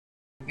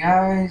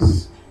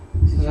Guys,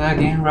 this is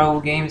again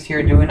Rebel Games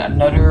here doing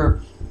another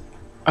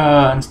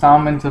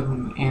installment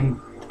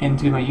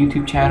into my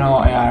YouTube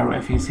channel.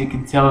 If you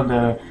can tell,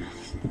 the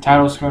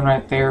title screen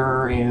right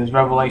there is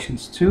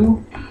Revelations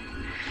 2,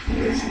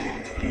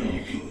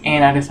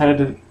 and I decided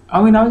to. I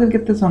mean, I was gonna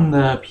get this on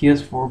the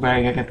PS4, but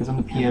I got this on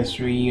the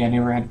PS3. I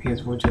never had a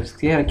PS4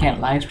 just yet. I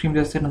can't live stream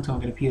just yet until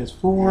I get a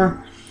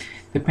PS4.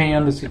 Depending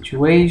on the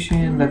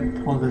situation,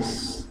 that all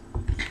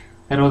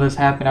this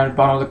happened. I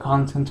bought all the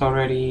content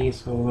already,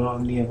 so I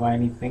don't need to buy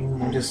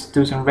anything. I'll just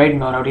do some raid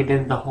mode. I already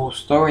did the whole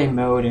story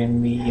mode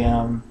in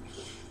the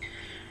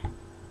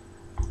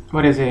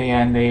what is it?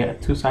 And the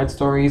two side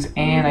stories,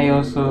 and I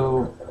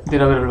also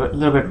did a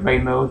little bit of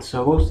raid mode.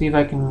 So we'll see if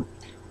I can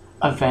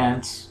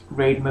advance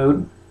raid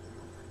mode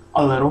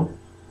a little.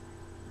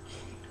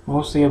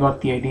 We'll see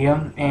about the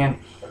idea. And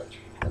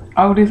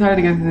I decided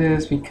to get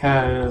this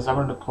because I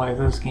wanted to play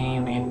this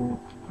game, and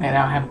I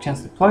don't have a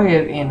chance to play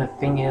it. And the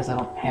thing is, I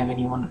don't have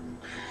anyone to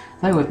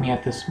play with me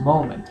at this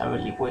moment. I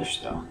really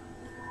wish, though.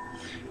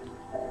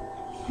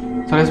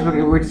 So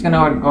we're just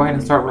gonna go ahead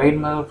and start raid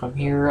mode from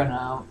here on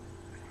out.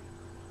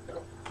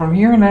 From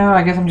here on out,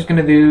 I guess I'm just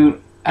gonna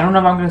do. I don't know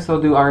if I'm gonna still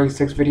do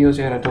RE6 videos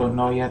yet. I don't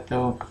know yet,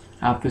 though.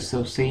 I'll have to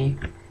still see.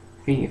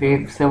 If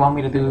you still want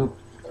me to do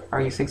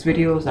RE6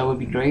 videos, that would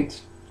be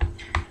great.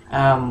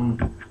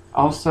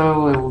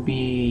 Also, it would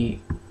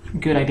be a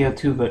good idea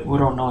too, but we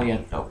don't know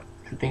yet, though.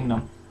 It's the thing,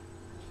 though.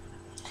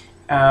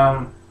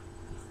 I'm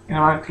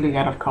actually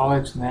out of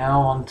college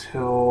now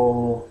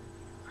until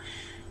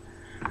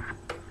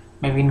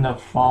maybe in the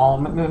fall,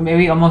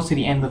 maybe almost to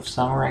the end of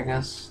summer, I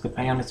guess,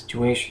 depending on the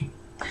situation.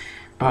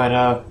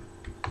 But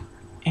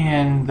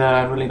and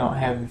I really don't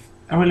have.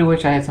 I really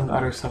wish I had some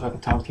other stuff I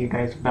could talk to you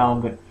guys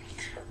about, but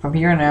from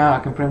here on out,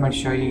 I can pretty much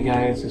show you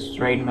guys this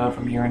raid mode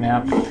from here on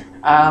out.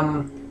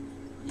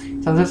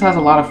 So this has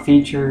a lot of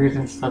features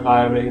and stuff.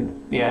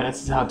 Yeah,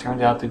 this is how it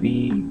turns out to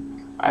be.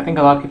 I think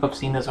a lot of people have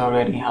seen this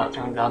already, how it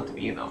turns out to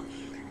be, though.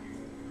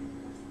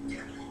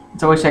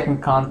 It's always checking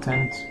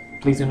content.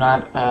 Please do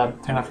not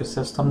turn off your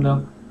system,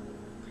 though.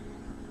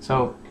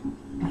 So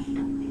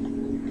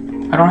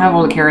I don't have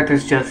all the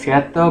characters just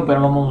yet, though, but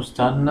I'm almost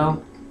done,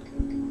 though.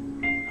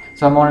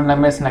 So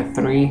I'm missing like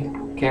 3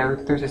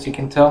 characters, as you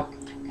can tell.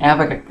 I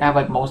have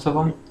like most of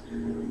them,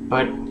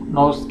 but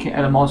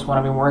the most one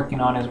I've been working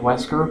on is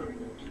Wesker.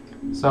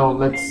 So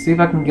let's see if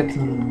I can get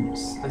some.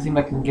 Let's see if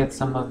I can get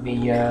some of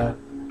the.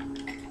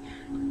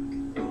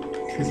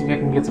 Let's see if I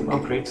can get some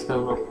upgrades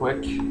though, real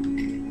quick.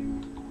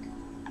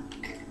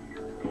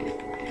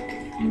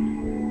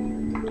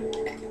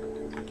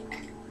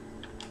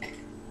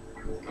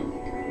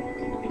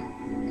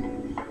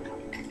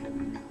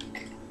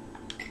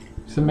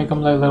 So make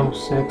them like level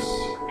 6.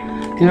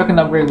 See if I can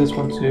upgrade this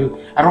one too.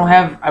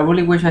 I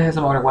really wish I had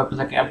some other weapons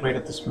I can upgrade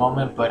at this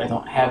moment, but I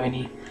don't have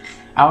any.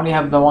 I only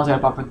have the ones that I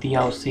bought for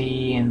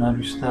DLC and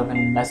other stuff,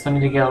 and I still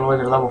need to get all the way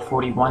to level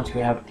 41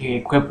 to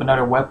equip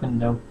another weapon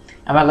though.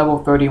 I'm at level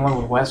 31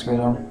 with Wesker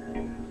though.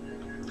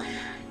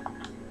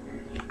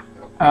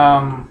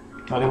 I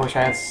really wish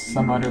I had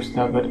some other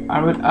stuff, but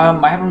I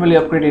haven't really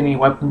upgraded any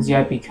weapons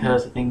yet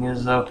because the thing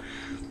is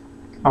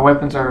my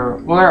weapons are,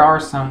 well, there are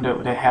some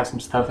that have some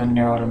stuff in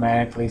there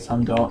automatically,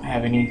 some don't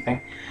have anything.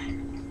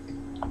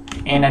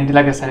 And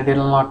like I said, I did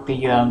unlock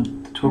the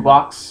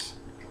toolbox,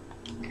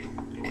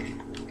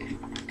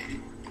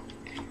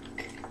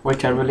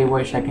 which I really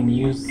wish I can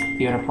use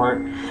the other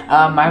part.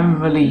 I haven't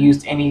really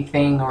used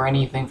anything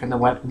from the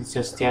weapons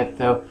just yet,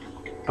 though,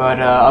 but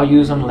I'll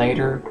use them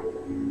later.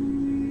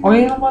 Oh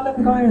yeah, well, let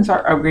me go ahead and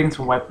start upgrading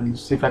some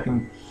weapons. See if I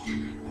can.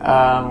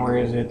 Where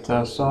is it?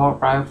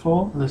 Assault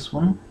rifle. This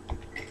one.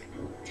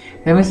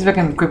 Let me see if I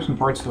can equip some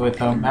parts to it,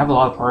 though. I have a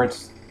lot of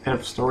parts that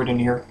I've stored in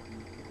here.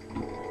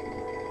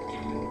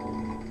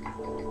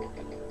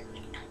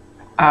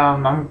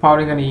 I'm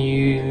probably gonna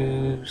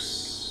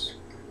use.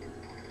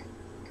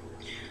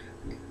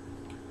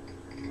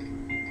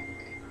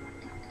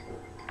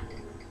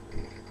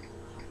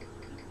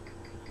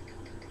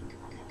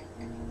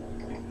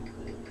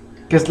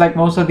 Because like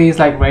most of these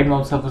like raid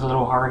mode stuff is a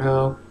little harder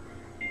though.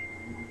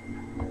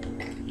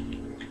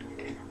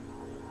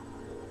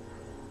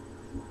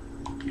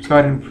 Let's go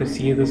ahead and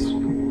proceed this.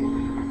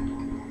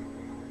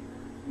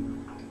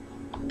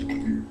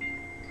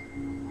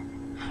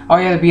 Oh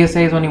yeah, the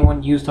BSA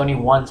is used only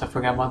once. I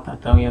forgot about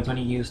that though. Yeah, it's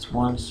only used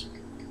once.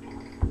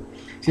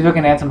 See if I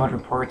can add some other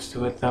parts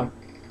to it though.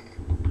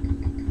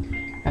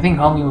 I think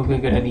homing would be a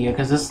good idea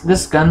because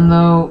this gun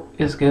though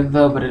is good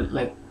though, but it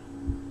like.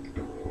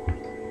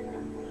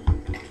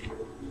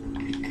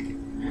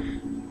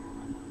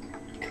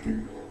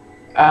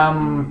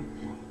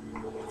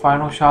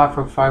 Final shot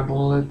for 5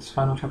 bullets,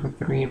 final shot for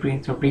 3,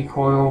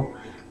 recoil.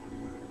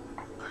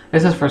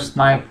 This is for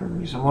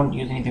snipers. I won't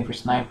use anything for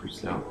snipers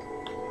though.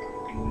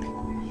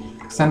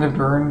 Extended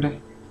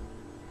burned.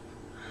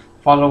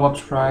 Follow-up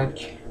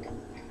strike.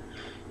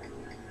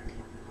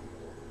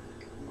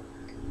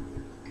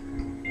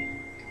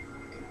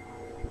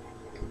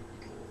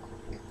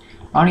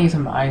 I want to use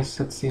some ice.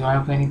 Let's see, do I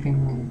have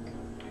anything?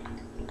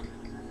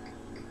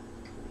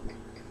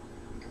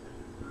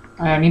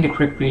 I need a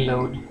quick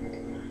reload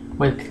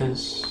with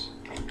this.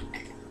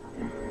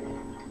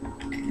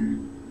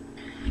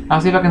 I'll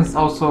see if I can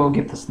also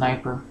get the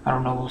sniper. I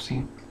don't know, we'll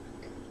see.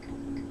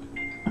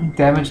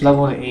 Damage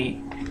level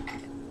 8.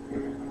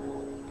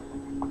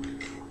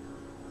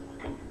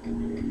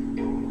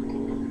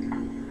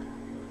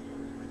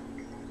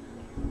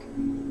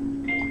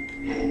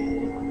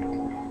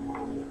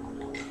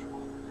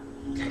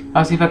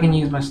 I'll see if I can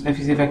use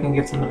see if I can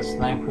get some of the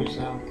snipers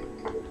though.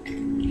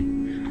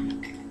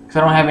 Cause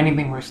I don't have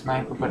anything for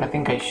sniper, but I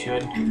think I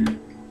should.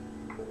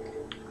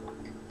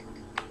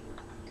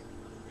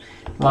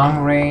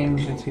 Long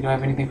range, let's see, do I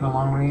have anything for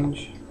long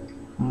range?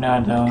 No,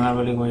 I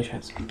really wish I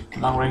had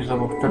long range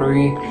level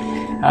 3.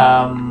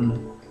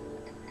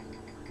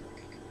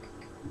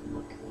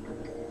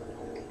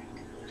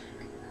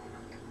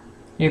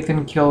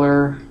 Ethan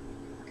Killer.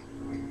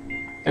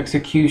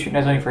 Execution,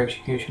 that's only for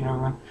execution,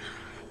 everyone.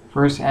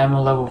 First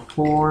ammo level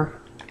 4.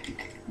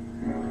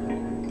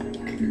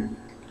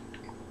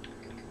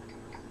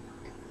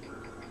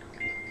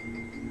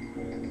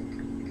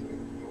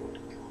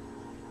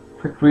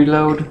 Quick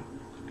reload.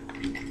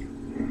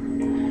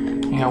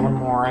 I got one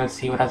more. Let's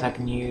see what else I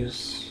can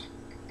use.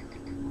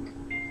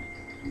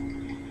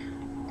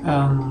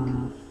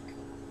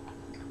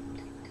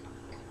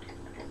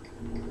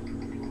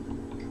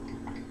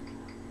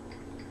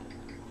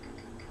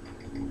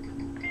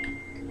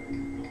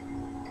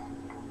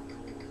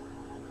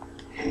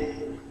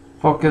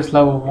 Focus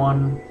level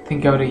 1. I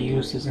think I would have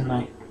used this, didn't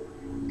I?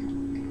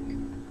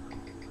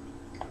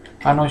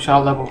 Final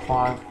shot level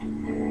 5.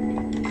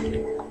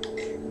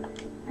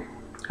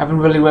 I haven't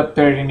really whipped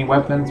out any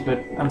weapons,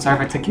 but I'm sorry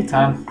if I took your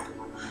time.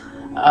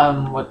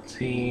 What's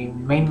the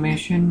main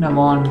mission? I'm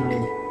on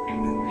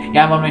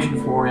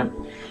mission 4, yep.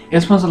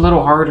 This one's a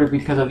little harder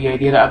because of the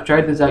idea that I've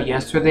tried this out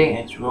yesterday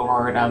and it's real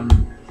hard.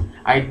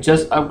 I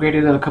just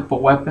upgraded a couple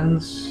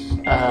weapons.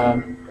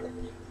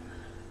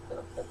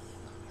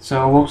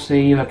 So we'll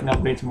see if I can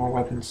upgrade some more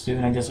weapons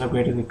soon. I just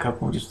upgraded a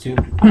couple, just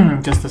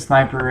the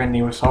sniper and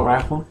the assault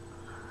rifle.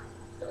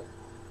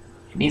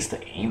 It needs to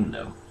aim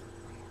though.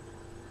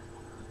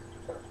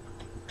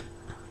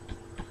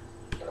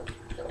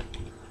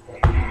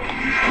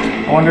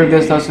 I wonder if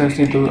this does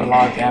actually do a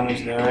lot of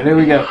damage there. There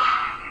we go.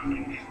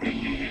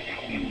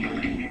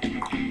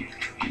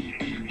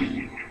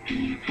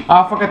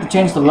 Oh, I forgot to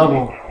change the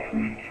level.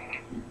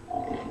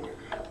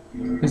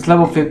 It's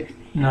level 50.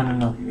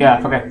 No. Yeah,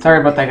 I forgot. Sorry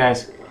about that,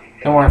 guys.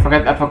 Don't worry,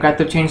 I forgot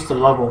to change the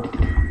level.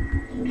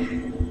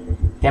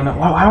 Damn it!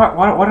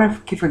 Why do I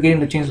keep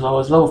forgetting to change the level?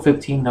 It's level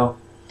 15 though.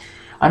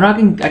 I know I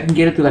can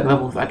get it to like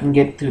I can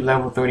get to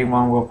level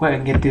 31 real quick. I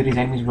can get through these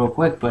enemies real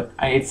quick, but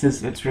it's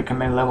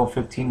recommended level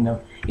 15 though.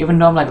 Even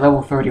though I'm like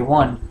level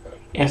 31,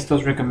 it still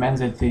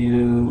recommends it to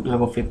do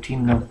level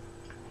 15 though.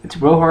 It's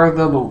real hard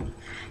though, but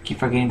keep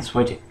forgetting to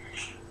switch it.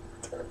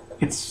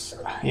 It's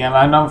yeah,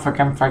 I know if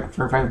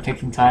I'm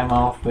taking time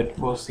off, but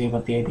we'll see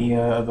about the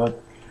idea about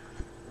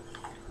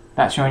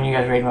not showing you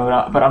guys raid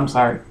mode. But I'm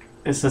sorry,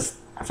 it's just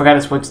I forgot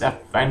to switch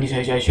that. I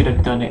should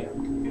have done it.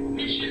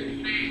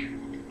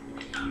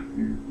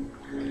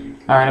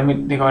 Alright, let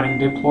me go ahead and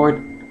deploy.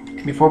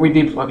 Before we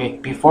deployed, we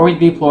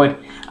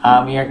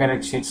are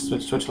gonna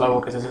switch level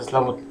because this is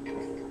level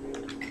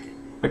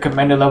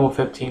recommended level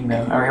 15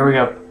 now. Alright, here we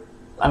go.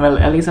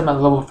 At least I'm at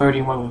level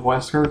 31 with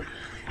Wesker.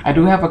 I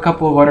do have a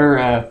couple of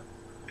other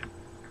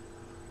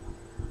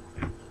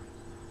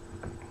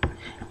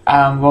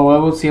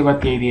well, we'll see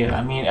about the idea.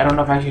 I mean, I don't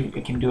know if I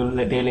can do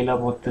a daily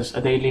level with this, a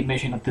daily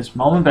mission at this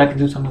moment, but I can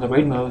do some of the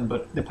raid mode,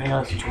 but depending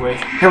on the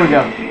situation. Here we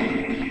go.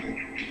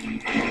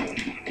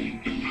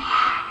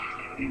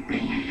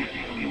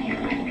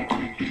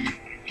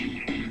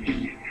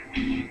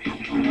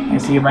 I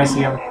see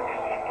him.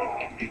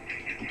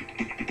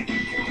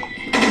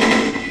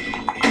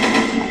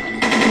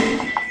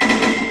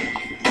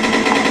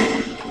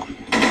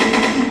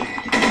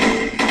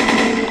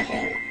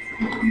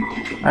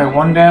 Alright,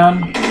 one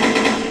down.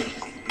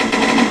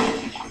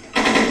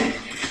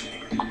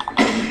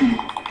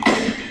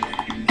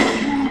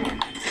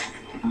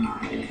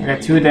 I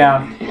got 2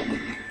 down.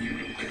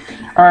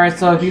 Alright,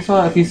 so if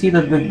you see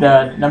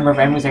the number of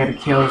enemies I gotta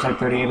kill, it's like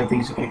 38 of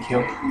these I gotta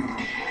kill.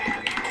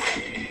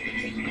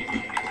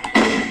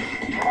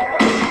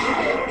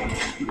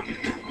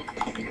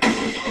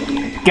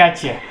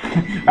 Gotcha.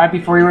 Right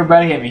before you were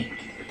about to hit me.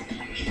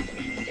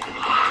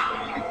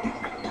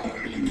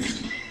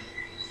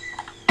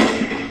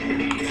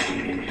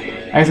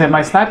 Like I said,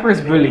 my sniper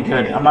is really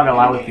good. I'm not gonna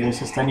lie with you. It's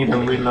just I need to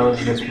reload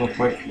this real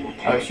quick.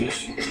 Oh,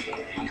 sheesh.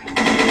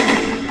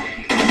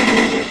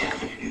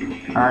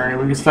 Alright,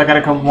 we still got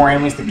a couple more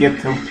enemies to get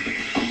to.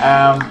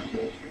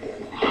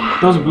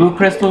 Those blue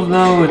crystals,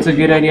 though, it's a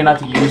good idea not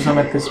to use them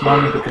at this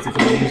moment because if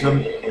you use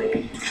them,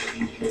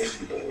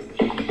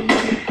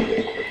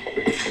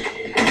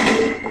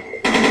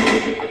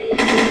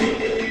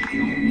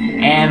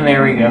 and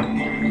there we go.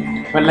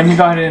 But let me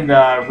go ahead and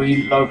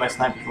reload my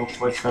sniper real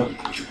quick. So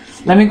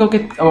let me go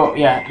get. Oh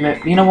yeah,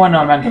 you know what? No,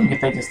 I'm not gonna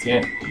get that just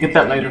yet. Get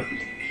that later.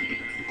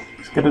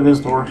 Let's get to this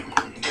door.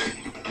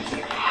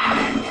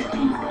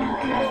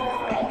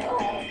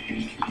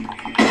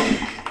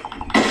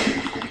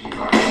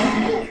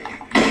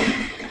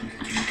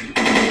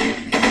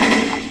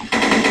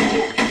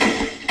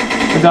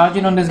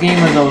 dodging on this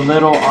game is a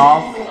little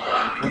off.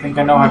 I think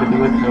I know how to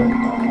do it though.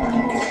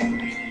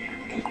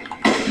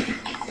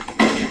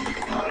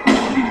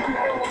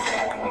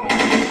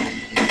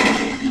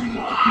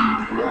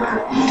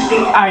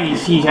 Ay,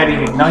 sheesh, I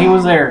didn't even know he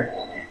was there.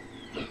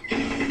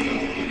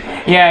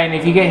 Yeah, and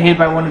if you get hit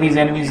by one of these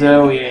enemies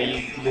though, yeah,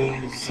 you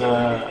lose,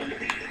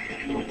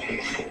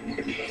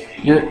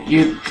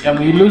 I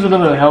mean, you lose a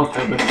little bit of health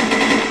though, but...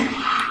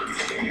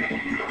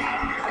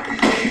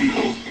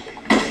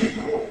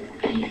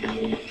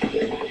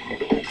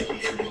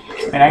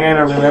 And I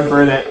gotta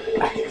remember that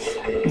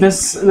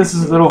this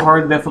is a little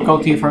hard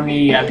difficulty for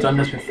me. I've done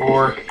this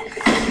before,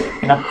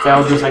 and I've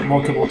failed this like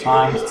multiple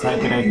times. It's not a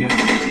good idea.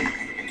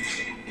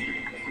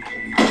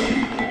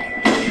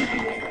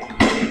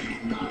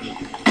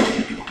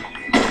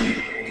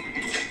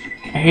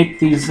 I hate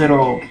these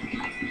little...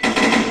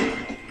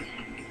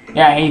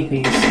 Yeah, I hate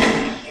these.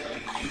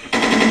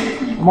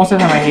 Most of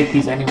the time I hate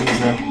these enemies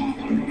though.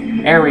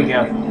 There we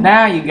go.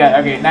 Now you got...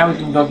 Okay, now we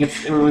can go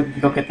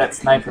get that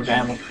sniper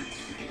ammo.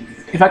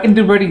 If I can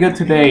do pretty good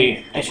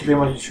today, I should be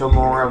able to show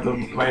more of the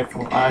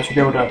rifle. I should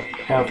be able to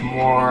have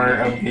more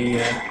of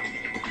the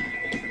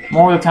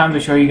time to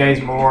show you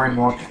guys more and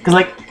more. Cause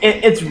like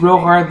it's real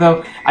hard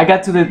though. I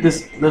got to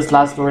this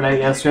last door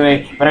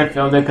yesterday, but I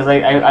failed it because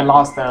I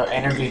lost the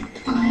energy.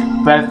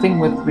 But I think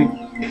with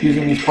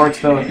using these parts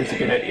though, it's a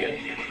good idea.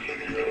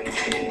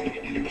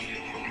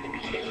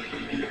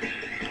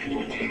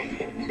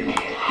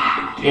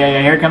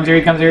 Yeah, here it comes.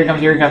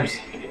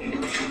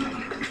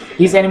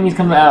 These enemies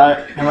come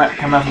out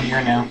from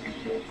here now.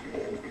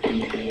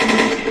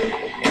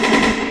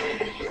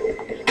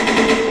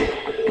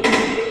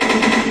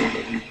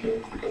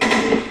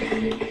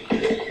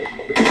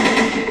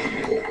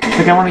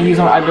 Like I want to use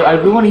them. I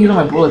do want to use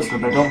my bullets though,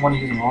 but I don't want to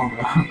use them all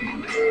though.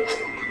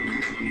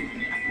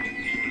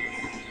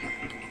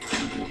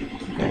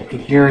 Okay, I can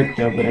hear it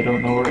though, but I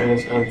don't know where it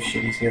is. Oh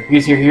shit, he's here.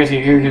 He's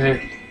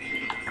here.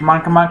 Come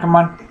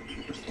on.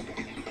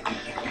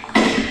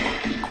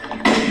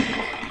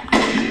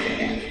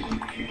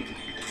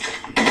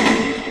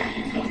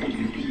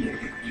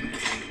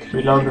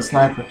 Reload the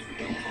sniper.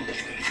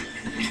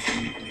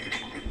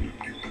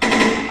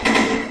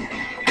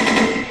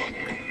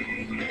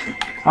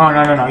 Oh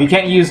no! You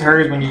can't use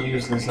hers when you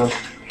use this though.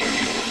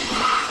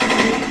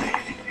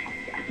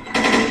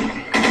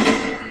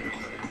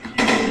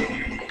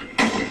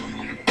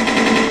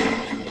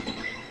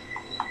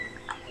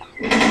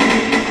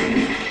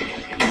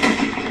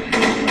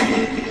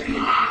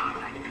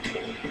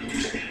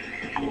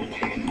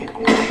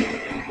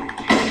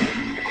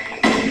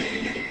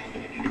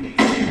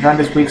 Around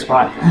this weak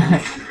spot.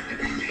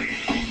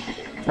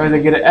 Try to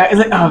get it. It's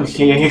like, oh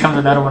shit! Yeah, here comes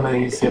another one of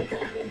these. Yep.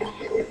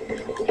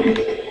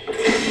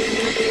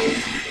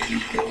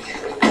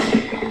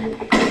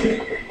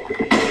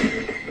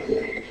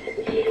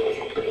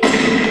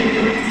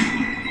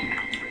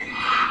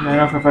 I don't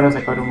know if those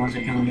like other ones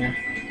that come in here.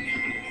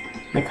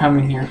 They come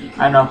in here.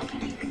 I know.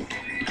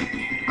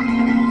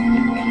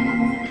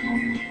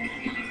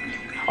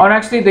 Oh, and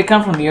actually, they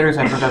come from the other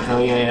side. I forgot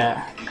though.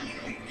 Yeah.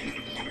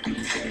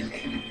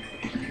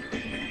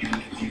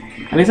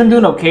 At least I'm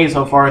doing okay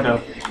so far, though.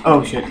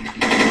 Oh, shit.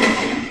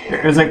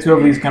 There's like two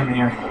of these coming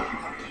here.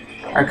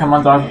 Alright, come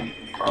on, dog.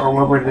 Or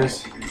whatever it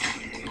is.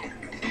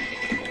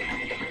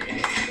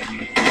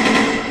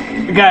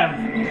 Got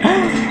him.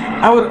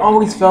 I would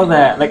always fail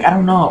that. Like, I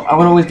don't know. I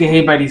would always get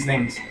hit by these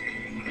things.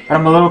 But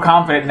I'm a little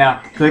confident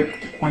now.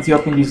 Like, once you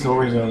open these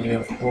doors, though, yeah,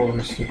 of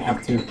course, you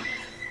have to.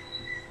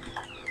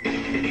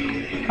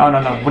 Oh,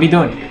 no. What are you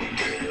doing?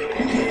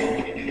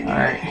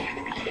 Alright.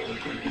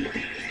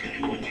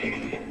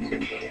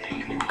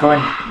 Go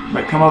in,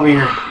 but come over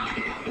here.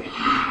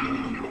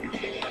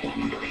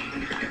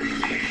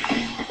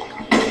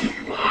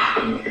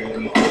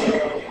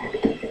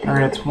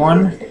 Alright, it's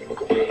 1,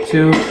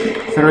 2,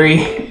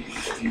 3.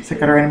 It's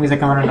like other enemies that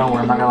come out of nowhere.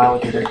 I'm not gonna lie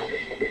with you there.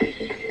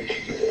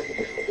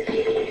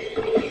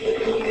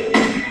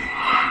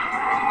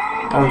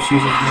 Oh,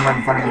 she's just right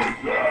in front of me.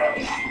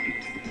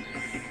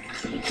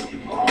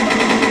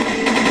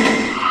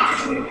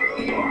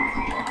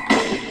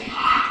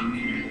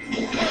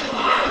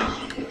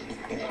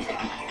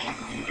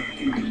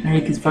 I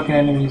hate these fucking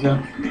enemies though. I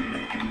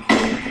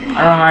don't know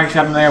how I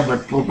shot them there,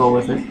 but we'll go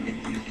with it.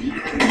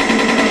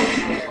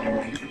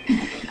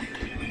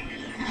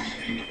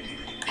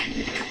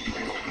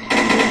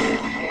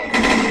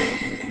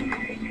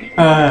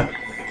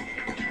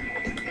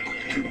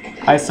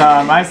 I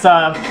saw him. I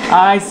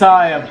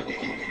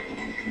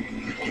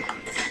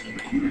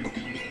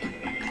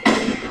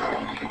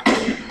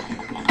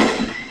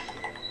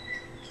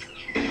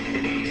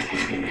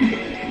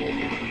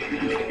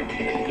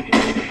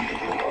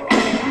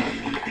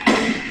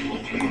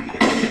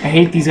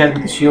hate these guys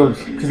with the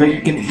shields, because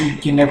like, you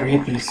can never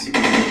hit these.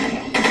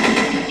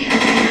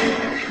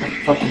 I'm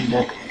fucking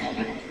dead.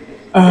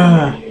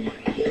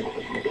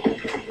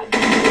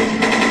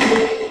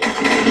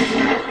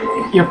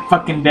 You're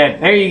fucking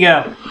dead. There you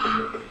go.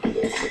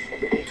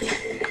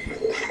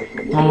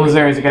 I'm almost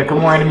there. I got a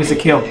couple more enemies to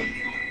kill.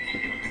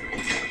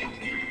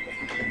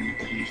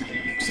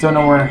 just don't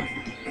know where.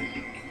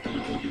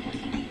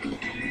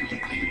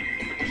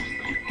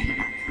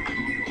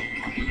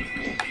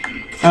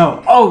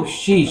 Oh,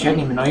 sheesh, I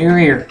didn't even know you were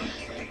here.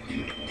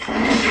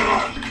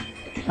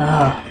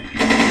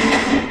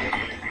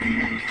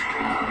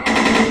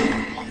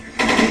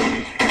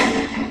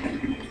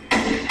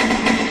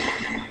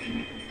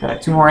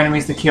 Got 2 more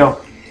enemies to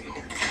kill.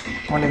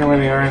 I wonder where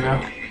they are,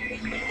 though.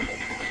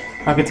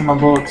 I'll get to my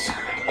bullets.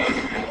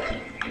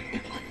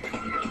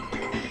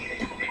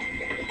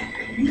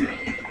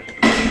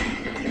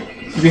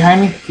 Is he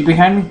behind me? Is he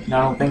behind me? No,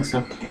 I don't think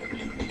so.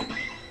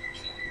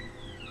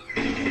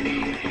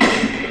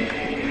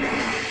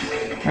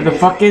 Where the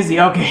fuck is he?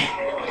 Okay.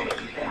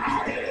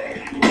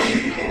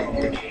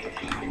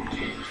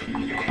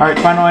 Alright,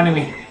 final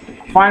enemy.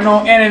 Final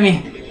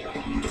enemy!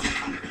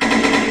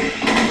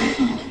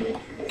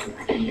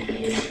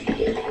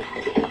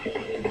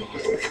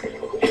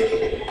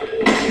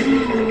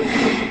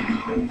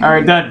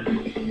 Alright, done.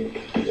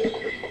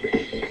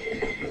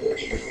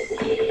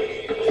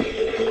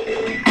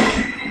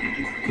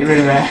 Get rid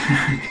of that.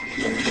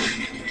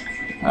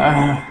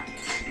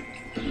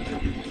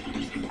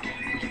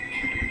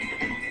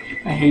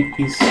 I hate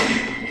these.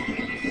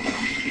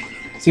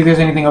 See if there's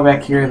anything over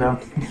back here, though.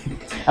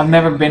 I've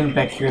never been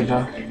back here,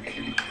 though.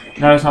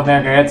 No, there's nothing.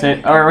 Okay, that's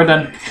it. Alright, we're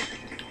done.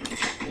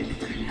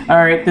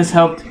 Alright, this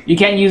helped. You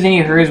can't use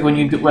any of hers when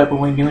you do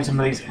when you're doing some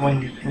of these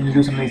when you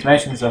do some of these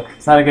missions, though.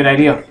 It's not a good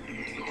idea.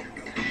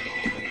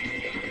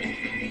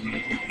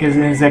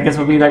 Because I guess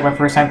will be like my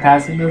first time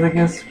passing this, I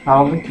guess.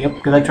 Probably. Yep,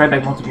 because I tried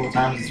like multiple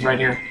times. It's right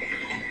here.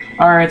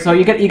 Alright, so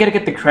you gotta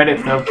get the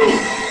credit though.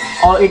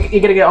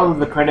 You gotta get all of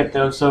the credit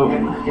though, so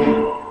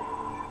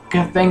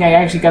good thing I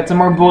actually got some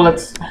more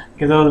bullets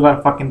because I was about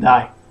to fucking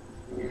die.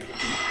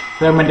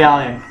 Third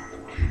medallion.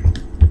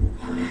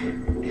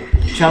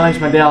 Challenge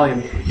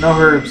medallion. No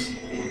herbs.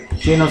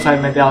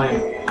 Genocide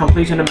medallion.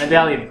 Completion of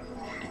medallion.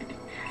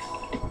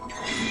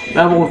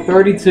 Level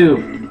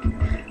 32.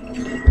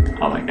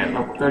 Oh my god,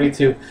 level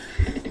 32.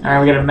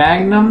 Alright, we got a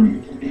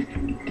magnum.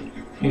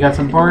 We got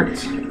some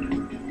parts.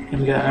 And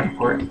we got another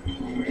part.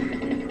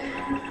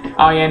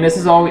 Oh yeah, and this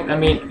is all, I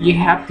mean, you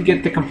have to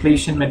get the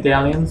completion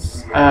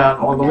medallions,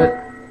 all of it,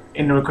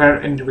 in the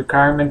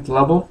requirement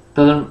level.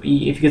 Doesn't,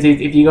 because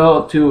if you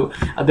go to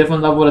a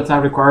different level that's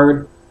not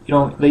required,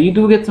 you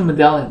do get some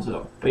medallions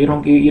though, but you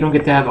don't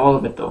get to have all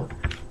of it though.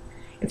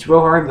 It's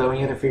real hard though, and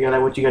you have to figure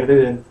out what you gotta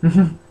do then.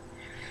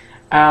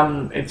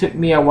 It took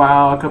me a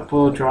while, a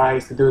couple of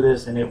tries to do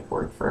this, and it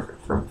worked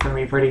for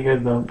me pretty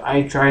good though.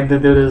 I tried to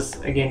do this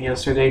again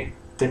yesterday,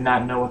 did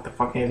not know what the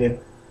fuck I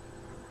did.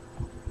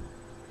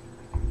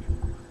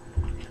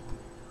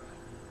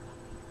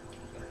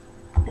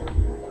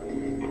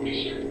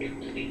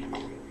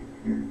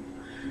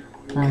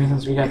 Alright,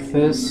 since we got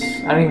this,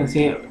 I don't even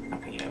see it.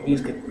 Okay, yeah, we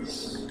just get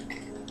this.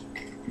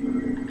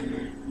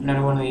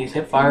 Another one of these.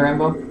 Hip fire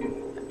ammo.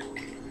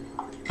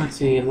 Let's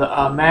see,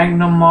 the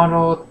Magnum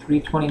model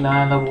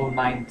 329 level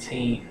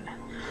 19.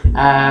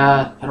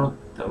 I don't.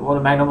 What a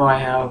Magnum do I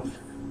have?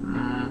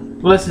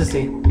 Well, let's just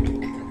see.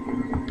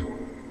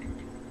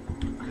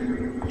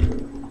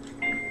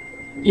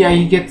 Yeah,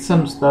 you get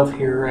some stuff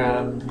here.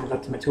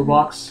 That's my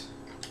toolbox.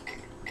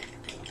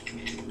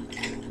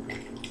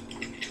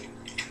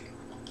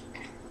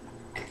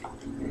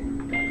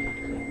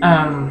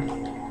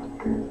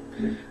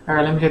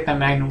 Alright, let me get that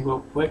Magnum real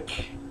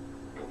quick.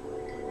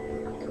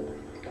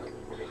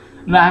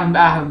 No, I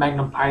have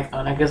Magnum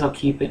Python. I guess I'll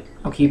keep it.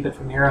 I'll keep it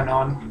from here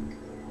on.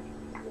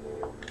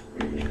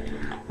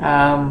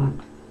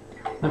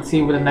 Let's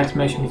see what the next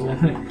mission is.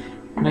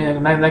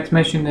 My next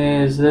mission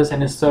is this,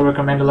 and it's still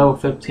recommended level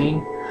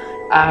 15.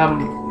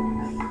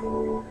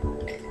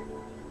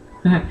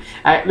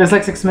 There's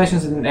like 6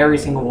 missions in every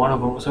single one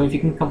of them. So if you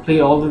can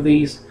complete all of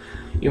these,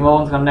 you move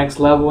on to the next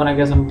level, and I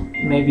guess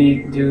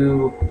maybe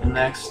do the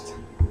next.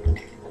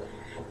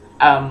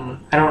 I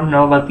don't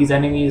know about these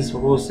enemies, but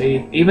we'll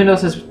see. Even though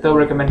it's still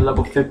recommended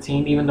level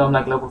 15, even though I'm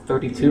like level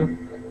 32.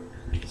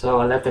 So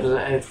I left it,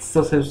 it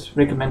still says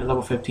recommended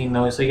level 15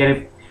 though, so you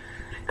gotta,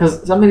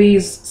 because some of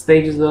these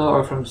stages though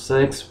are from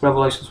 6,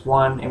 Revelations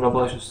 1, and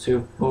Revelations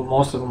 2. Well,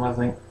 most of them I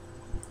think.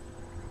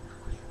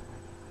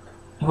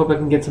 I hope I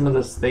can get some of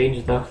the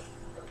stage though.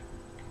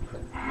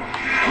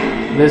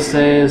 This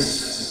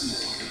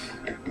is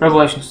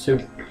Revelations 2.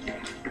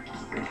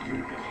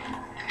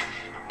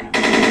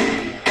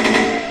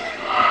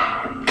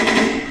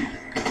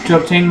 To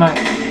obtain my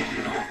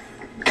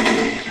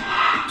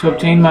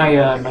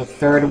my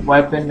third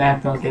weapon, I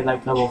have to get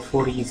like level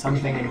 40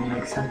 something and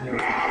like something.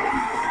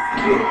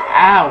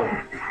 Ow!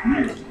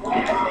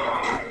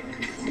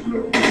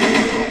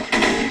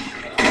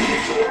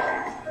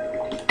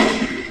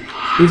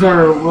 These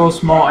are real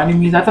small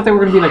enemies. I thought they were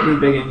gonna be like really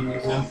big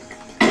enemies though.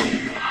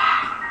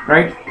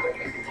 Right?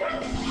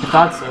 I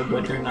thought so,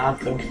 but they're not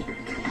though.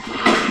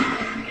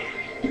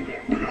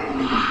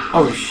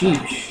 Oh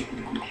sheesh.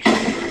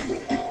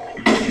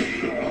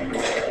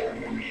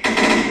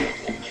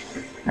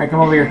 Alright,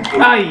 come over here.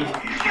 Aye!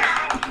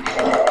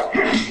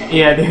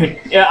 Yeah, dude.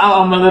 Yeah,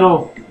 I'm a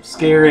little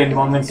scary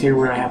moments here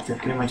where I have to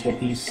pretty much hit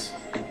these.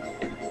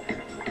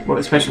 Well,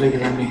 especially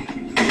the enemy.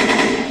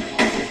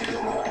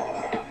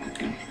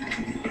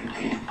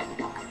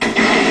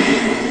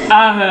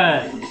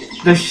 Ah!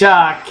 The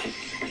shock!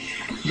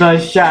 The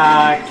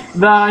shock!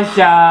 The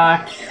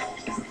shock!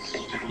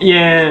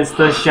 Yes,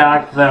 the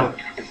shock though.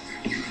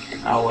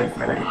 I'll wait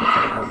for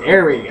that.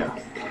 There we go.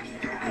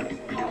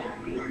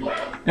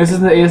 This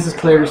is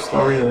Claire's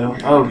story though.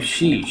 Oh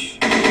sheesh.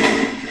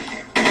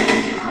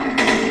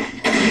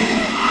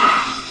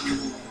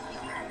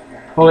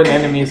 Probably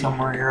an enemy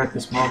somewhere here at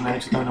this moment. I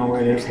just don't know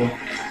where it is though.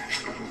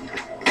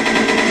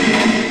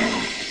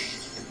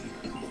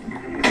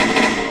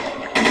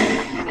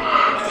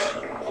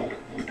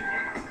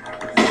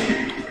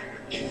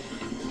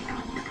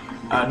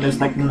 There's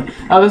like,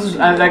 oh, this is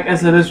like I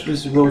said, this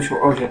was really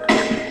short. Oh shit!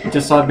 I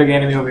just saw a big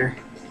enemy over here.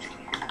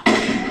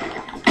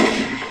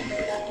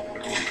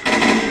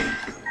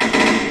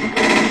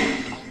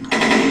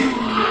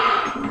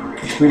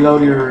 Let's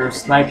reload your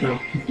sniper.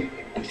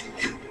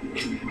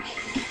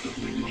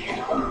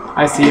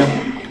 I see him.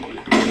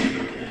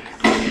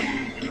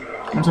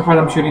 I'm surprised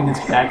I'm shooting his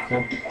back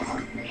though.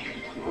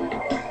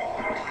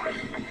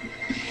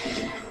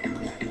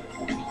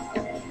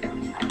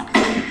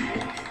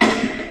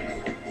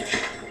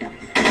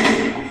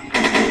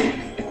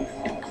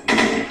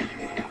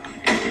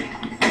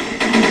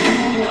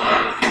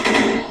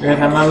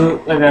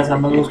 Guys,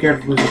 I'm a little scared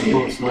of losing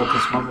bullets at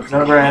this moment, because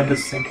I've never had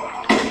this thing.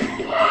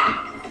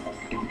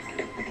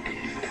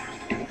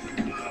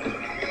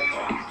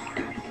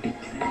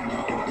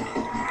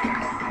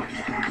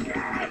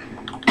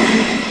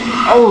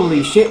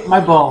 Holy shit, my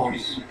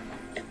balls.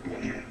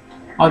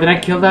 Oh, did I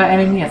kill that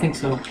enemy? I think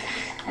so.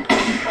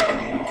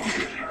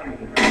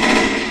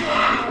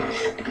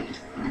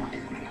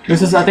 I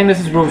think this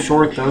is real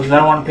short though, because I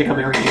don't want to pick up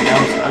everything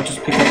else. I'll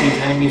just pick up these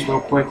enemies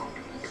real quick.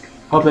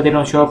 Hope that they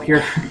don't show up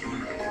here.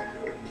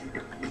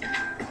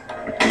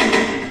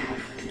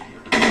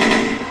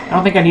 I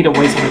don't think I need to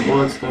waste my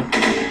bullets though.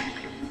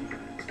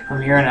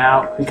 From here and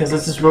out, because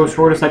this is real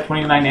short. It's like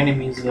 29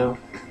 enemies though.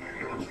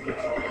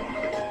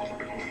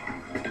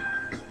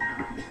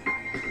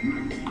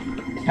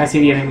 I see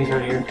the enemies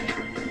right here.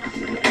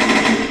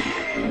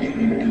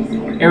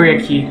 Area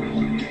key.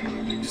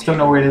 Just don't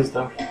know where it is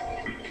though.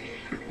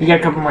 We got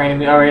a couple more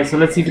enemies. Alright, so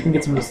let's see if we can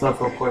get some of the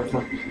stuff real quick.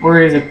 So,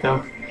 where is it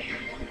though?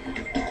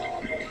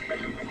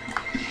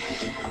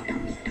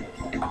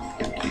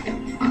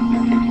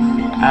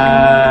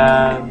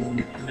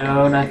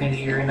 No, nothing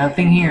here.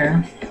 Nothing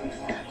here.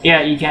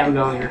 Yeah, you can't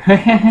go here.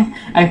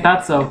 I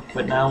thought so,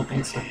 but no, I don't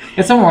think so.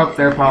 It's somewhere up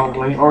there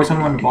probably, or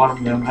somewhere on the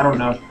bottom though. I don't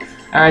know.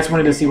 I just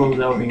wanted to see what was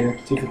over here.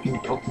 See if we can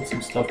open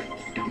some stuff.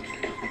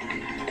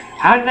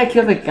 How did I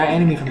kill the guy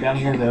enemy from down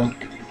here though?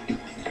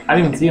 I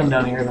didn't even see him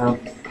down here though.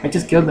 I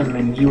just killed him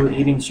and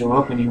he didn't show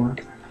up anywhere.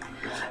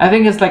 I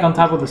think it's like on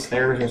top of the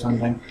stairs or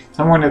something.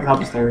 Somewhere on the top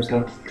of the stairs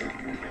though.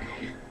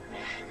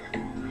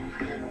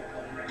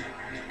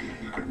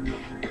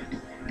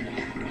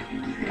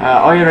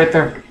 Oh yeah, right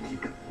there.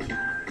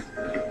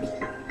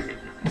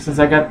 Since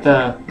I got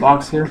the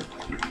box here.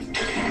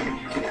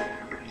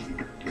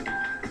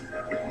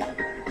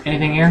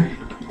 Anything here?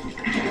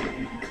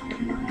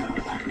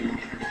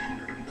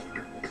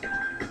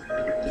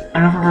 I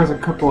don't know if there's a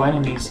couple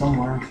enemies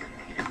somewhere.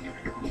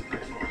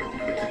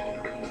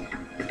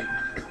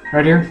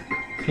 Right here?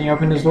 Can you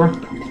open this door?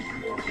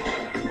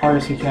 Oh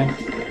yes you can.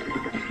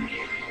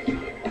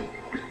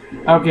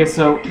 Okay,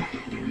 so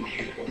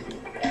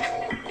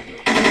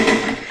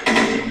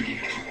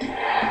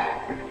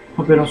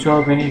hope they don't show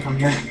up any from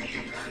here.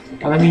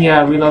 Let me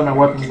reload my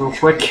weapon real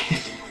quick.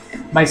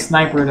 My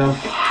sniper though.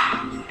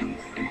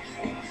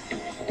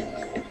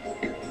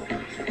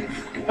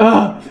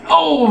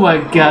 Oh my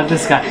god,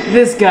 this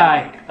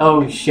guy.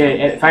 Oh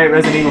shit, fight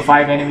Resident Evil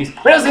 5 enemies.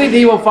 Resident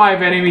Evil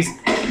 5 enemies.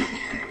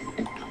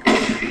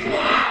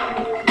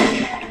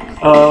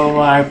 Oh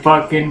my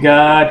fucking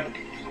god.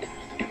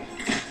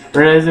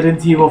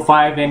 Resident Evil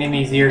 5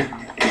 enemies here.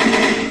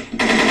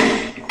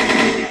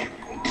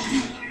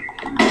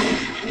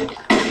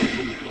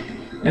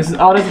 This is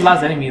the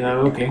last enemy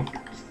though, okay.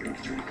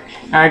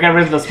 Alright, I got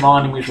rid of the small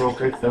enemies real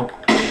quick though.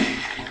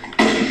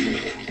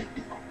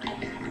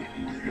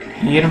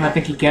 Can you hit him? I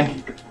think he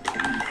can.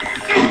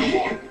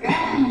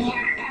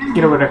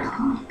 Get over there.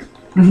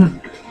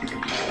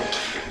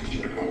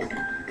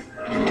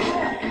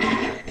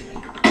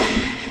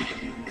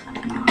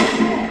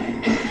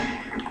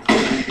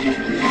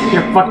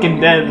 You're fucking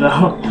dead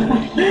though.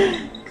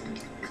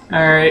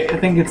 Alright, I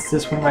think it's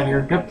this one right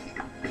here. Yep.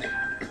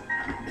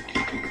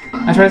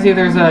 I try to see if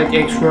there's like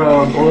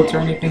extra bullets or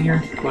anything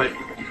here, but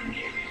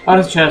oh,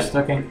 this chest.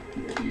 Okay.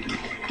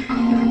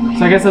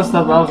 So I guess that was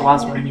the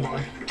last one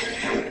anyway.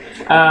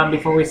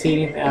 Before we see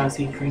anything,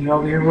 see if we can go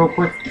over here real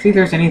quick. See if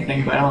there's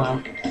anything, but I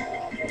don't know.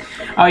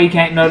 Oh, you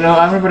can't. No,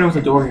 I remember there was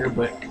a door here,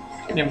 but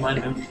never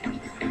mind though.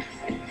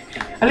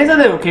 At least I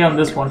did okay on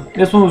this one.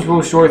 This one was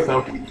real short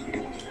though.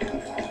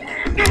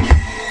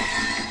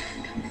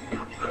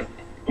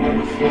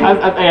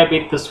 I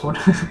beat this one.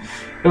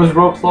 It was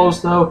real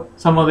close though.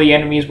 Some of the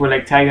enemies were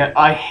like tagged.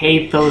 I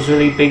hate those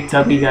really big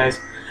tubby guys.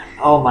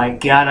 Oh my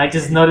god! I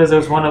just noticed there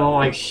was one of them.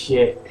 Like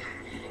shit.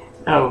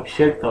 Oh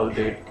shit though,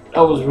 dude.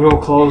 That was real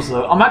close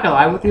though. I'm not gonna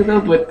lie with you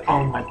though, but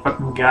oh my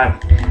fucking god.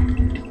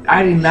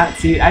 I did not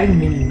see. I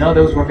didn't even know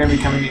those were gonna be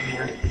coming in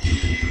here.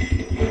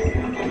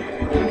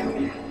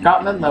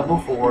 Gauntlet level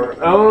 4.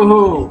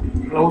 Oh,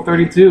 level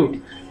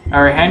 32.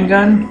 Alright,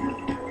 handgun,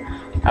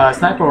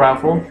 sniper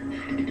rifle,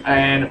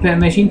 and a pin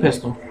machine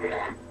pistol.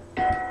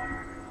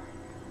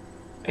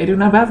 Hey, dude,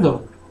 not bad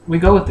though. We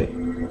go with it.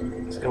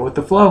 Let's go with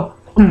the flow.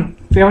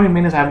 See how many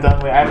minutes I've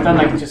done. I've done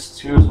like just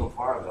 2 so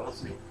far though.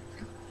 Let's see.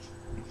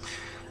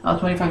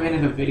 25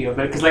 minutes of video,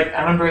 but because like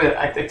I remember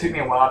that it took me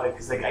a while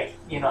because like it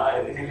took me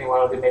a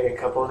while to do maybe a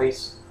couple of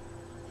these.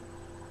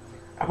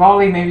 I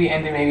probably maybe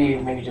end it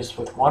maybe just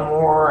with one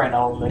more, and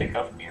I'll let it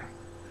go from here.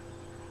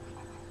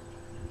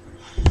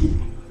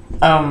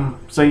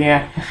 So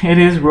yeah, it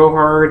is real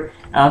hard.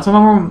 Some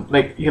of them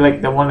like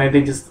the one that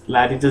they just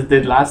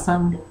did last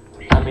time.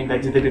 I mean,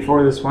 that just did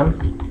before this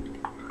one.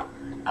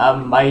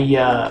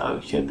 Oh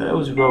shit, that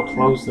was real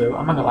close though.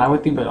 I'm not gonna lie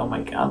with you, but oh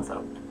my god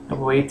though.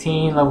 Level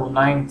 18, level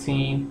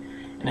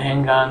 19, and a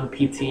handgun,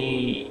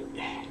 PT.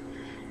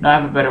 No, I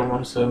have a better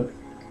one, so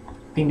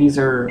I think these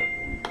are.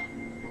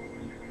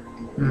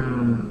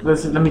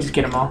 Let me just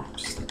get them all.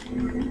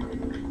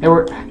 They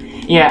were.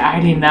 Yeah, I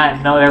did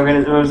not know there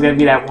was gonna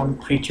be that one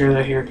creature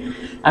that here.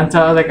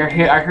 Until like I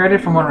heard it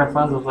from one of my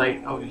friends. I was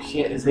like, oh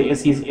shit, is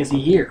he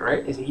here?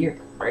 Right? Is he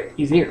here? Right?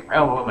 He's here.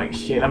 Oh my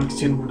shit! I'm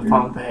shooting him in the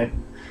fall of the head.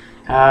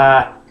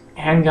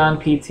 Handgun,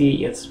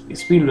 PT. It's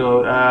speed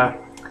load. I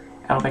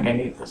don't think I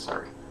need this.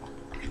 Sorry.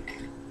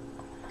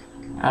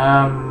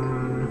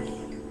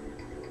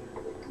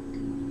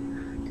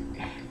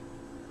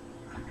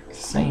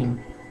 Same.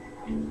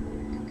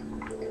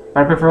 But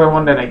I prefer the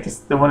one that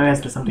the one that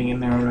has something in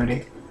there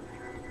already.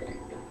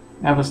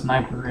 I have a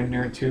sniper in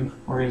there too.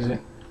 Where is it?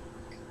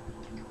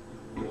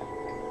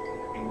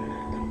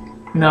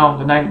 No,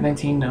 the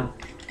 19. No.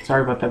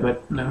 Sorry about that,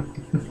 but no.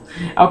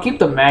 I'll keep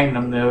the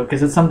Magnum though,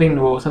 because it's something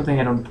I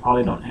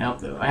probably don't have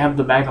though. I have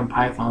the Magnum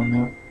Python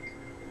though.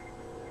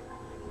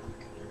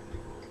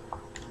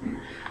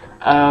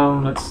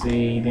 Let's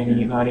see. I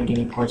didn't get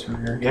any parts from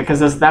here. Yeah,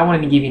 because that one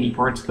didn't give you any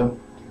parts though.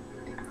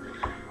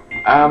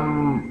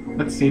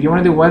 Let's see. Do you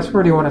want to do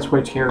Westward or do you want to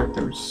switch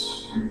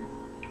characters?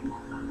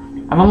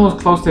 I'm almost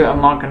close to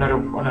unlock another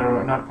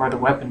part of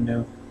the weapon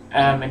though.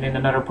 And then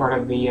another part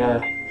of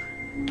the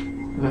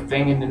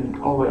thing, and then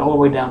all the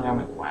way down there. I'm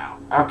like, wow.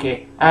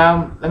 Okay.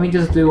 Let me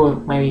just do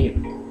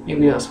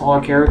maybe a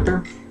smaller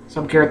character.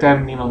 Some character I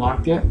haven't even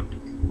unlocked yet.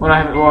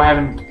 I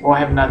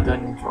have not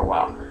done for a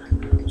while.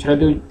 Should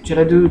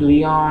I do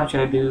Leon? Should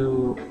I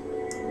do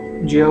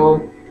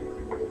Jill?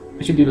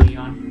 I should do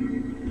Leon.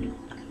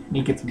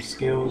 Need to get some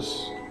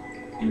skills.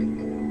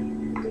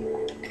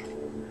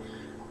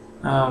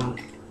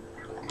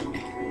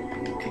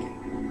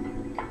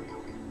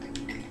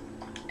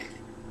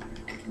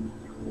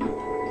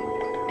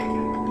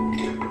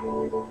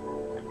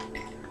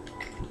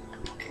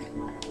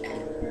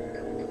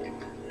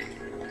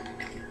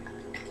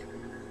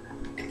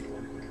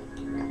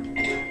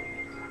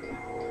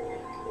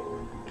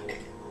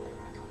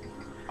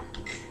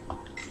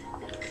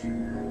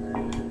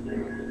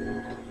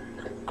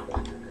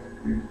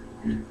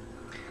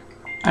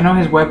 I know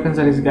his weapons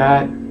that he's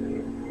got.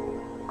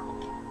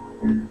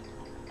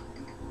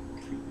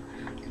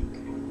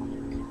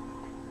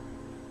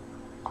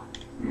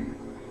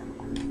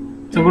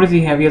 So what does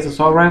he have? He has an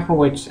assault rifle,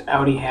 which I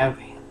already have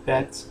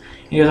that.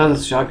 He also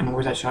has a shotgun.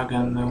 Where's that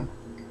shotgun though?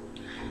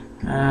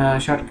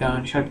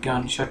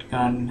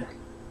 Shotgun.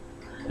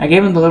 I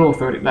gave him the level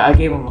 30. I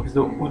gave him because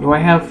do I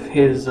have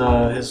his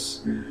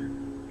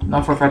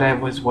not for a fact I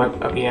have his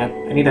weapon. Okay, yeah.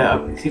 I need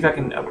to see if I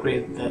can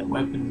upgrade that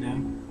weapon now.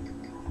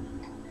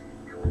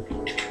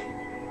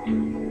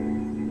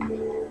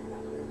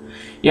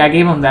 Yeah, I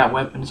gave him that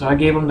weapon, so I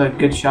gave him the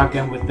good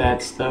shotgun with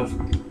that stuff.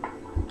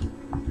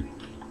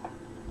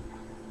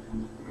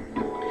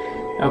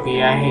 Okay,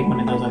 yeah, I hate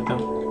when it does that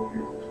though.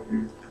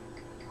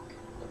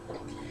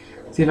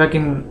 See if I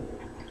can.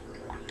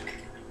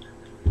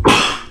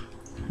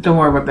 Don't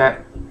worry about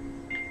that.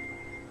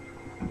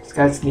 This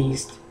guy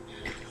sneezed.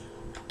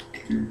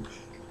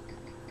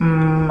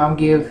 I'll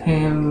give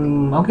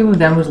him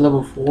damage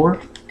level 4.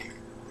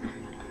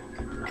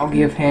 I'll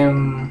give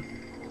him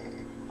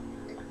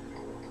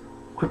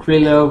quick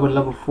reload with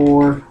level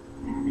 4.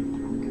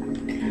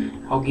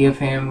 I'll give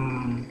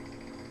him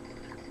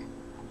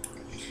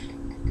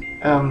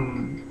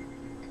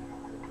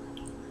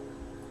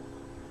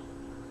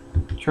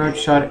charge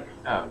shot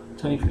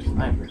 20 for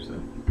sniper,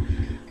 so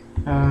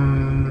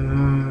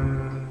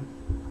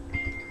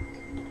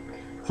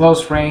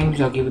close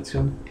range I'll give it to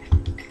him.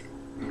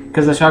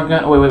 Because the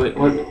shotgun wait,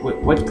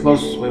 what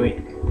close wait.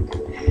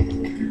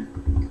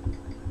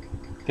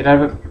 Did I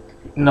have a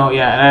no,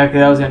 yeah,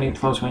 that was the only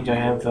close range I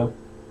have though.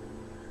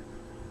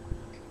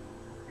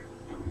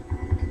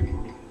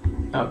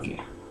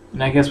 Okay.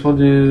 And I guess we'll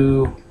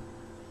do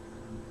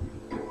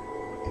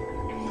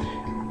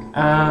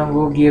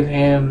We'll give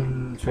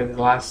him for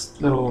the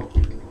last little.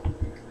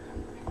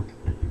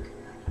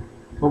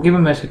 We'll give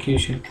him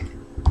execution.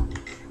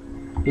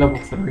 Level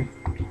 3.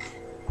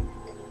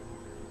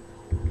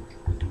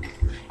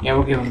 Yeah,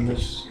 we'll give him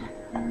this.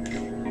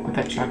 With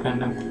that shotgun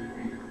now.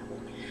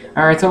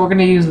 Alright, so we're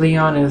gonna use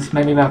Leon as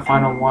maybe my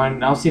final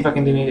one. I'll see if I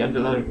can do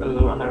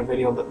another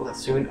video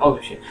soon. Oh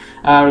shit.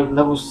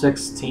 Level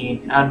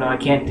 16. I don't know, I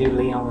can't do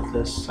Leon with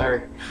this.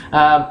 Sorry.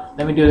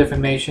 Let me do a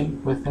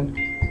defamation with him.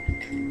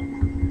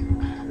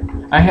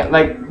 I had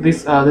like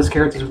this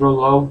character is real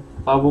low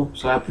level,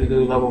 so I have to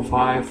do level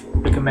 5.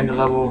 Recommended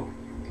level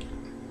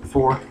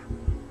 4.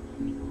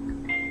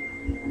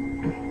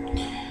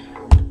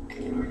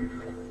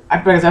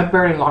 Because I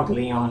barely unlocked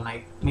Leon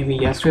like maybe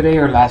yesterday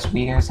or last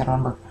week, I don't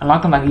remember. I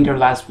unlocked him like either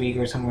last week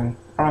or somewhere.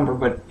 I don't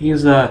remember, but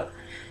he's a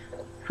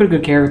pretty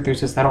good character.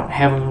 It's just I don't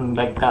have him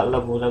like that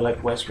level that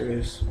like Wesker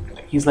is.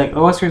 He's like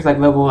Wesker is like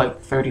level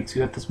like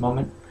 32 at this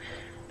moment.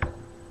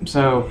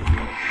 So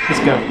let's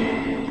go.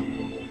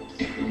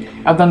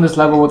 I've done this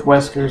level with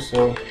Wesker,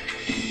 so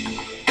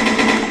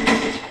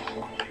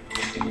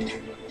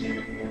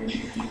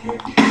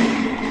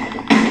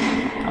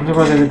I'm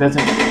surprised that it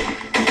doesn't.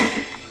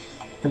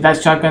 That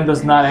shotgun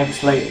does not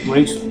actually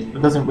reach.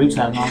 It doesn't reach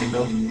that long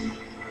though.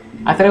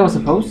 I thought it was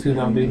supposed to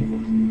though,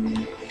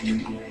 dude.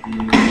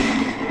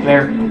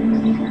 There.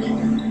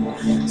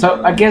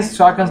 So I guess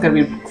shotgun's gotta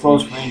be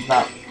close range,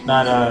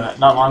 not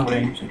long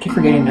range. I keep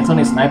forgetting that's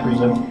only snipers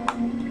though.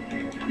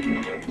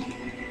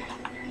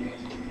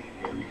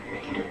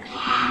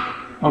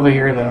 Over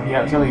here though,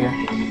 yeah, it's over here.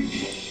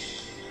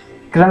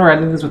 Cause I remember I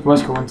did this with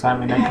Wesker one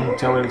time and I can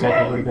tell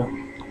exactly where to go.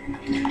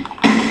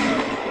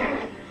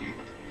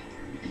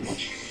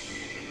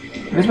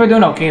 I guess we're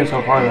doing okay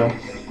so far though.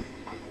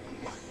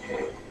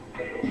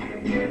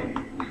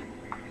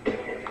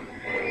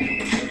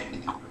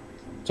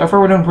 So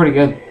far we're doing pretty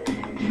good.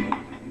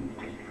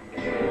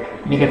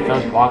 Let me get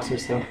those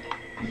boxes though.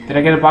 Did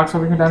I get a box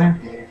over here down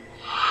here?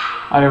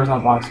 Oh, there was no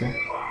box here.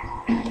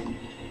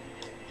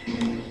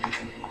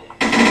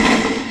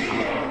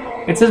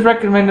 It says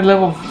recommended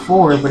level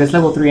 4, but it's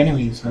level 3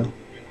 enemies, so.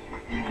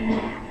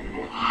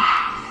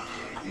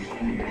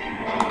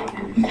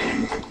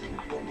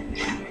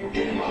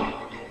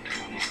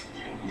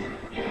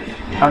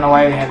 I don't know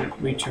why I had to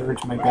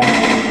recharge my gun.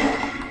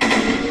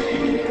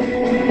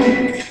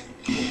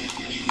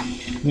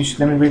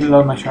 Let me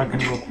reload my shotgun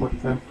real quick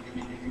though.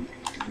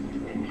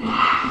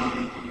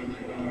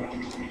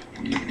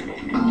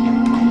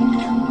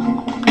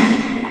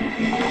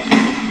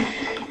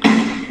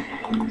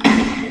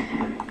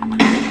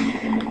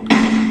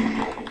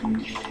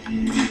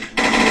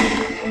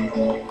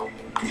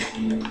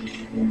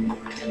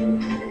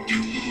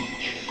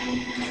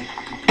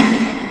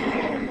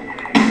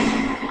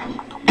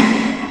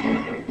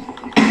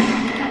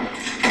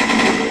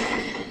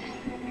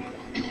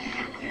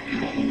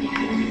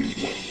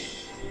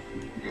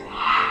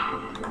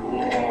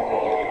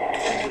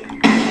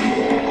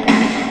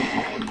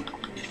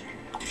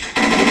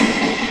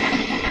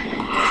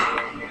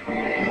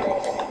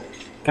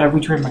 Gotta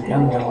recharge my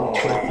gun though real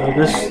quick though.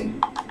 This.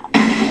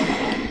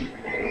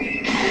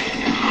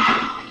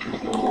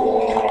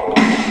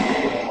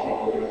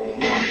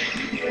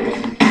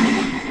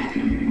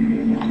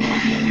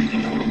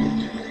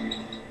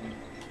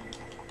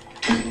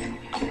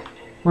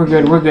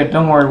 We're good,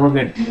 don't worry, we're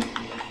good.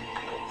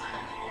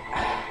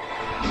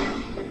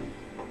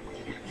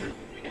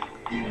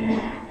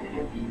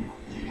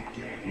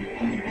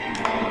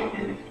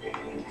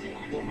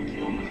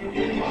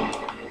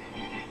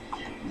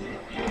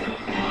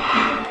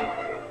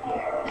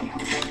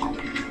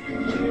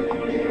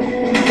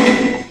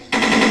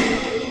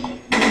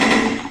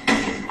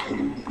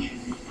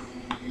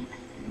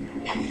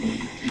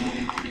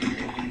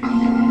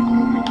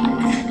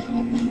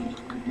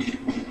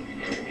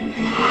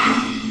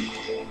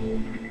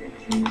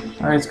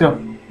 Alright, let's go.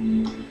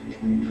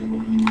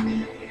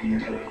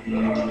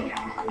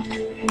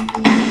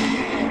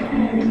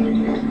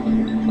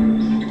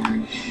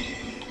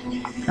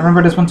 I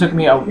remember this one took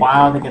me a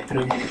while to get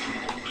through.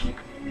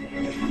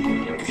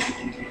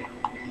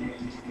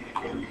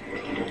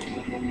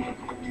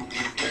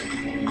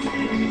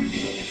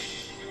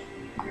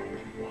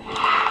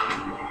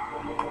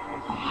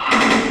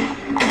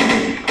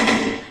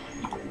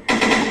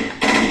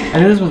 I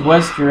did this with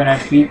Wesker and I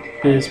beat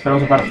this, but I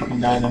was about to fucking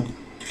die then.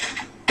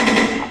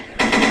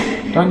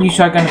 Don't use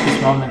shotgun at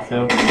this moment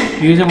though.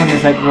 Use it when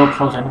there's like real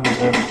close enemies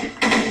though.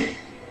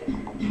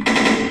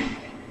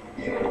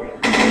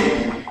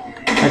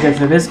 Okay,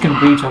 so this can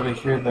reach over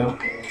here though.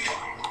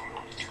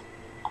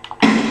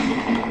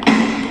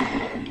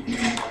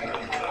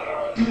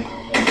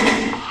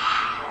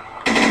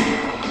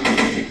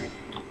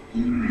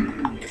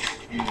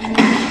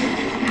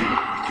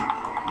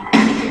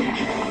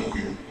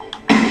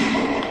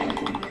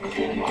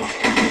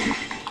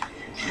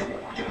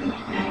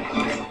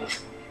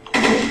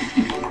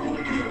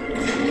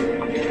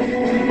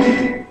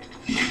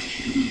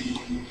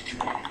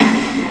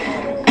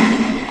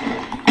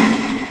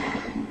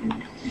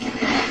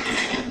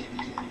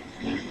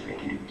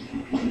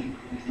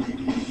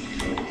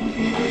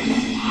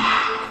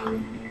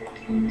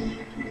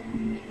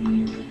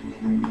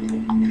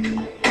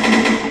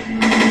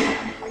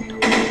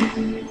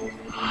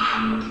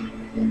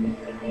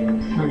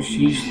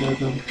 sheesh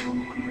though.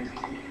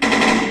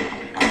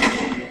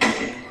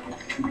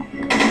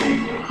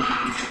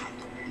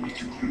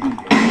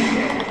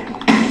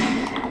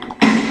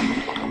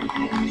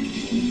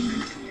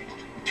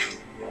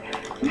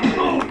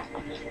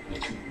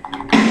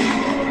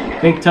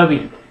 Big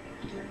Tubby.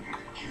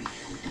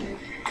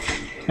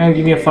 Hey,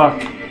 give me a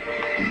fuck.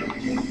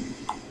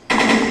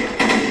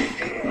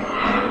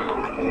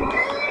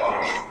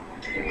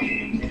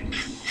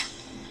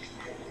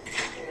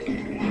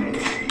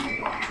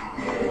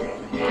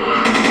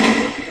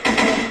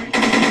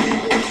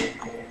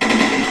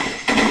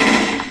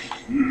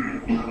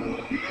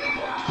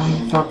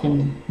 I'm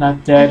fucking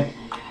not dead.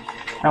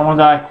 I don't want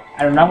to die.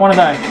 I do not want to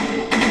die.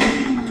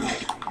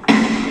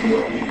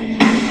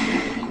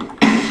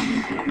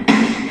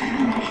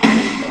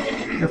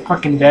 You're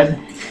fucking dead.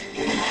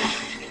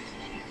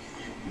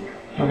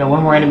 I got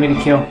one more enemy to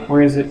kill.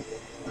 Where is it?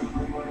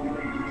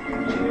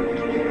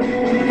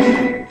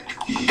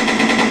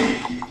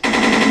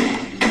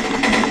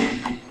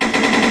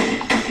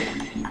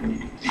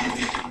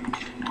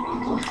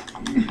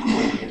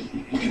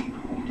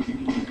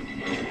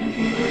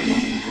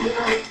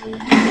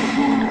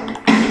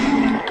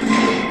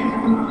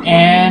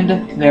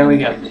 And there we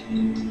go.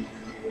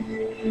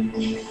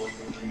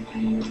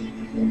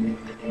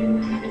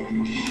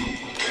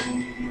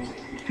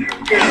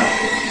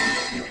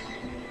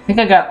 I think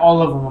I got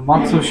all of them. I'm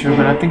not so sure,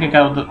 but I think I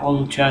got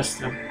all the chests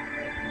though.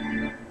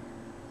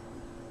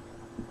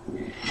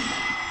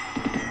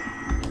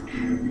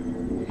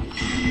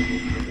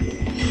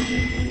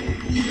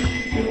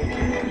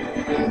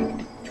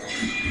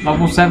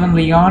 Level 7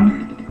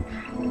 Leon?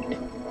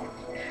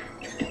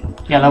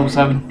 Yeah, level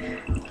 7.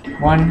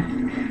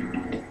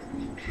 1,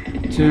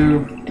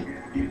 2,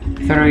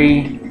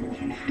 3.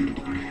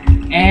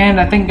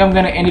 And I think I'm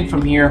gonna end it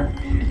from here.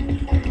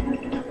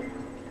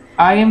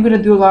 I am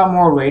gonna do a lot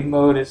more raid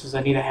mode. It's just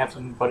I need to have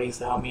some buddies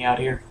to help me out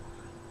here.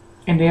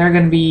 And they are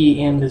gonna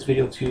be in this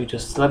video too.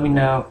 Just let me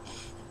know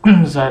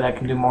so that I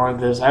can do more of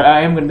this.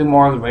 I am gonna do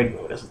more of the raid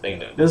mode. That's the thing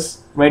though.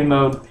 This raid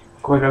mode,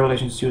 of course,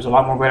 Revelations 2 is a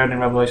lot more better than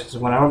Revelations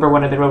 1. I remember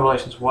when I did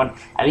Revelations 1,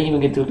 I didn't even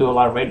get to do a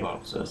lot of raid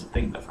mode. So that's the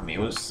thing though for me. It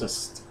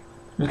was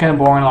kind of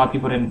boring. A lot of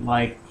people didn't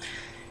like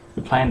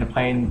playing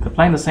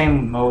the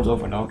same modes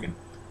over and over again.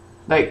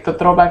 Like the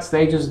throwback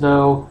stages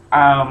though,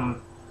 I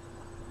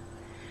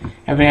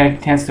haven't had a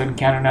chance to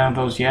encounter none of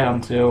those yet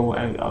until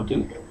I'll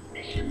do.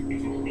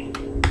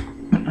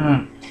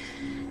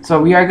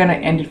 So we are gonna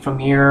end it from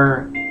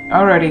here.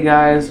 Alrighty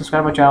guys,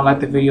 subscribe to my channel, like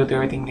the video, do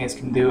everything you guys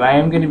can do. I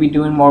am gonna be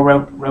doing more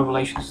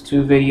Revelations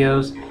 2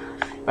 videos,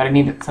 but I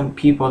need some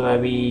people to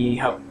be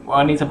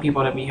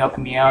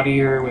helping me out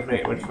here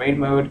with raid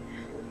mode.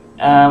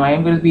 I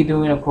am gonna be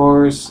doing, of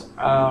course,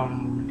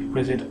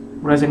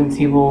 Resident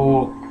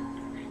Evil.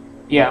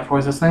 Yeah, of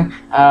course, this thing.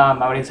 I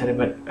already said it,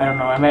 but I don't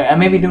know. I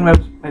may be doing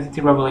Resident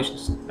Evil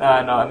Revelations. No,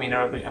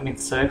 I mean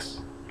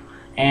 6,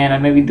 and I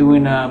may be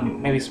doing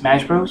maybe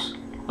Smash Bros.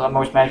 A lot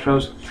more Smash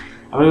Bros.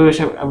 I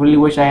really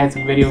wish I had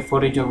some video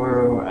footage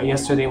over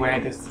yesterday where I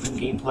had some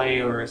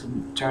gameplay or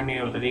some tourney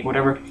or the league,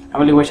 whatever. I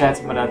really wish I had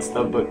some of that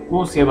stuff, but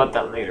we'll see about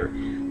that later.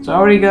 So,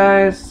 alrighty,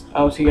 guys.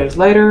 I'll see you guys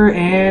later,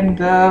 and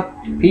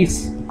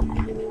peace.